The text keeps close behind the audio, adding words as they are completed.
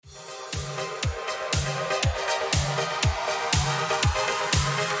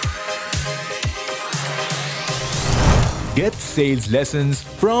Get sales lessons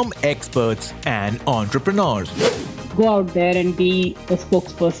from experts and entrepreneurs. Go out there and be the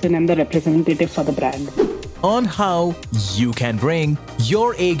spokesperson and the representative for the brand. On how you can bring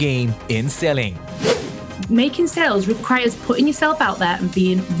your A game in selling. Making sales requires putting yourself out there and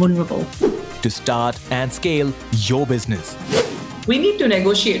being vulnerable. To start and scale your business. We need to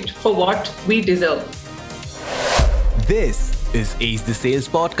negotiate for what we deserve. This is Ace the Sales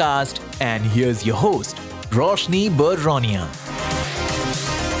Podcast, and here's your host, Roshni Barronia.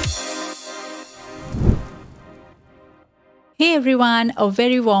 Hey everyone, a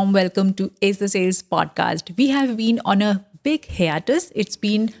very warm welcome to Ace the Sales Podcast. We have been on a big hiatus. It's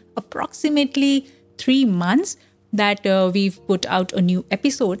been approximately 3 months that we've put out a new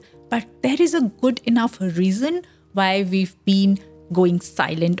episode, but there is a good enough reason why we've been going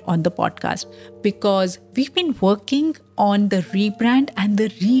silent on the podcast, because we've been working on the rebrand and the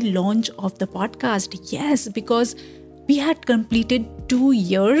relaunch of the podcast. Yes, because we had completed 2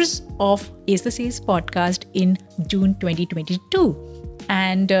 years of Ace the Sales Podcast in June 2022.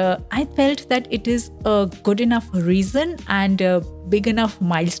 And I felt that it is a good enough reason and a big enough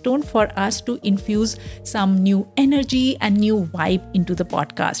milestone for us to infuse some new energy and new vibe into the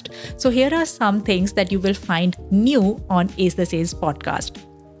podcast. So here are some things that you will find new on Ace the Sales Podcast.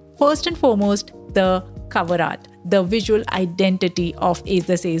 First and foremost, the cover art, the visual identity of Ace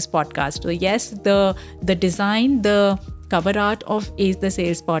the Sales Podcast. So yes, the design, the cover art of Ace the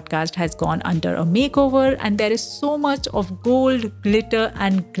Sales Podcast has gone under a makeover, and there is so much of gold, glitter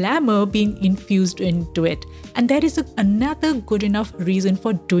and glamour being infused into it. And there is another good enough reason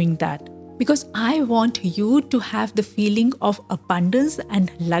for doing that, because I want you to have the feeling of abundance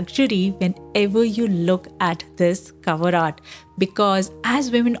and luxury whenever you look at this cover art. Because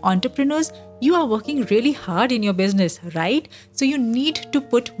as women entrepreneurs, you are working really hard in your business, right? So you need to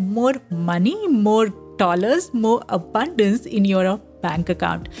put more money, more dollars, more abundance in your bank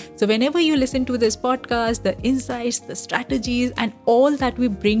account. So whenever you listen to this podcast, the insights, the strategies, and all that we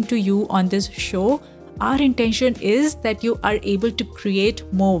bring to you on this show, our intention is that you are able to create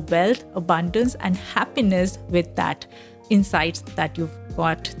more wealth, abundance, and happiness with that insights that you've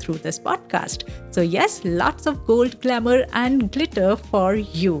got through this podcast. So yes, lots of gold, glamour, and glitter for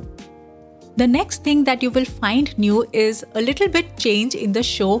you. The next thing that you will find new is a little bit change in the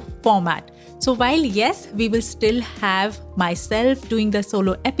show format. So while yes, we will still have myself doing the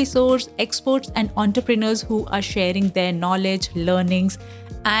solo episodes, experts and entrepreneurs who are sharing their knowledge, learnings,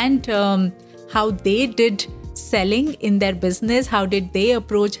 and how they did selling in their business, how did they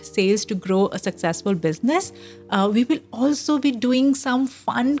approach sales to grow a successful business, we will also be doing some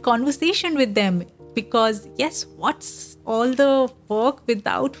fun conversation with them. Because yes, what's all the work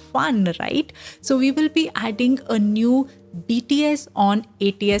without fun, right? So we will be adding a new BTS on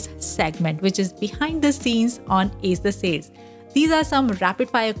ATS segment, which is behind the scenes on Ace the Sales. These are some rapid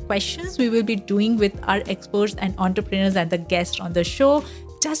fire questions we will be doing with our experts and entrepreneurs and the guests on the show,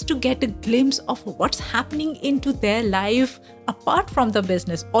 just to get a glimpse of what's happening into their life apart from the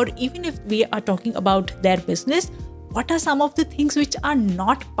business. Or even if we are talking about their business, what are some of the things which are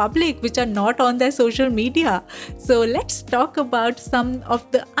not public, which are not on their social media? So let's talk about some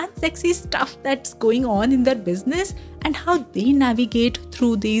of the unsexy stuff that's going on in their business and how they navigate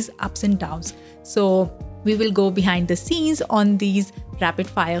through these ups and downs. So we will go behind the scenes on these rapid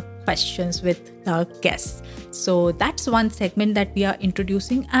fire questions with the guests. So that's one segment that we are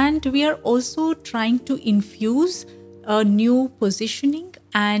introducing, and we are also trying to infuse a new positioning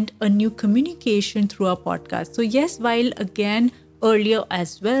and a new communication through our podcast. So yes, while again earlier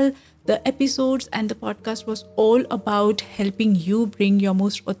as well, the episodes and the podcast was all about helping you bring your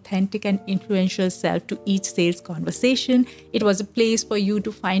most authentic and influential self to each sales conversation. It was a place for you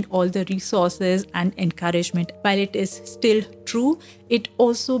to find all the resources and encouragement. While it is still true, it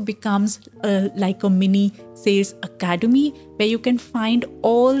also becomes like a mini sales academy where you can find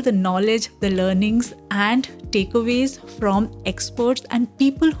all the knowledge, the learnings and takeaways from experts and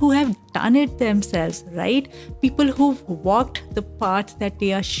people who have done it themselves, right? People who've walked the path that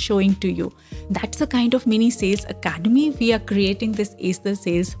they are showing to you. That's the kind of mini sales academy we are creating this Ace the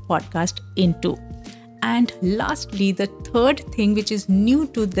Sales podcast into. And lastly, the third thing which is new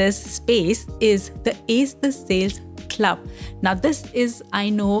to this space is the Ace the Sales Club. Now this is, I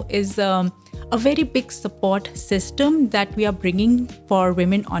know, is a very big support system that we are bringing for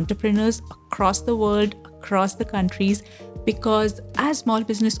women entrepreneurs across the world, across the countries, because as small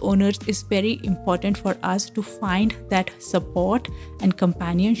business owners, it's very important for us to find that support and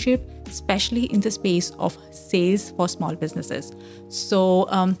companionship, especially in the space of sales for small businesses.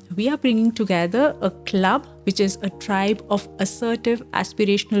 So we are bringing together a club, which is a tribe of assertive,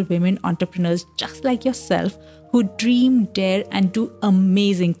 aspirational women entrepreneurs just like yourself, who dream, dare, and do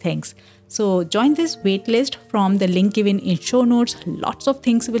amazing things. So join this waitlist from the link given in show notes. Lots of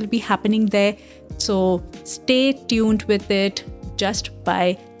things will be happening there. So stay tuned with it just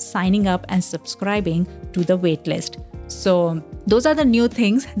by signing up and subscribing to the waitlist. So those are the new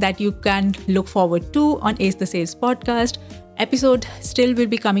things that you can look forward to on Ace the Sales podcast. Episode still will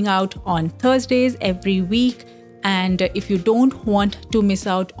be coming out on Thursdays every week. And if you don't want to miss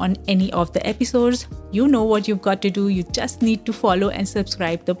out on any of the episodes, you know what you've got to do. You just need to follow and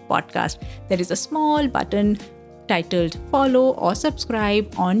subscribe the podcast. There is a small button titled follow or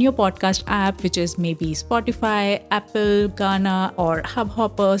subscribe on your podcast app, which is maybe Spotify, Apple, Gaana, or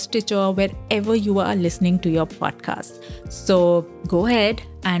Hubhopper, Stitcher, wherever you are listening to your podcast. So go ahead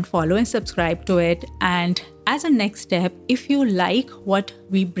and follow and subscribe to it. And as a next step, if you like what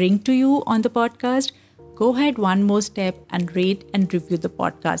we bring to you on the podcast, go ahead one more step and rate and review the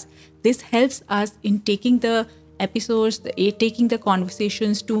podcast. This helps us in taking the episodes, taking the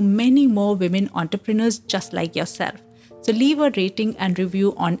conversations to many more women entrepreneurs just like yourself. So leave a rating and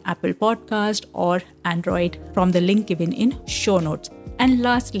review on Apple Podcast or Android from the link given in show notes. And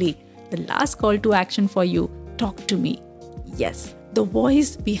lastly, the last call to action for you, talk to me. Yes, the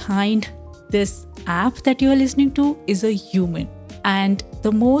voice behind this app that you are listening to is a human. And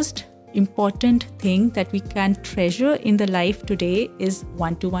the most important thing that we can treasure in the life today is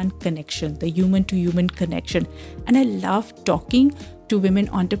one-to-one connection, the human-to-human connection. And I love talking to women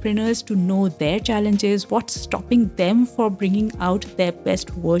entrepreneurs to know their challenges, what's stopping them from bringing out their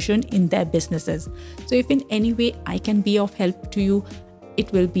best version in their businesses. So if in any way I can be of help to you,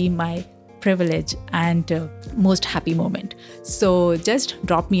 it will be my privilege and most happy moment. So just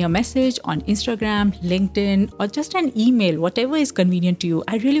drop me a message on Instagram, LinkedIn, or just an email, whatever is convenient to you.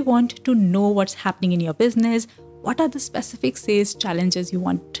 I really want to know what's happening in your business. What are the specific sales challenges you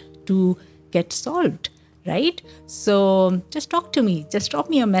want to get solved, right? So just talk to me, just drop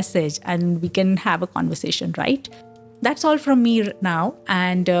me a message and we can have a conversation, right? That's all from me now.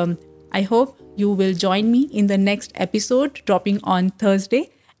 And I hope you will join me in the next episode dropping on Thursday.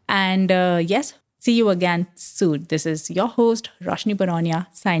 And yes, see you again soon. This is your host, Roshni Barania,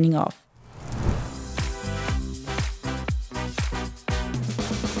 signing off.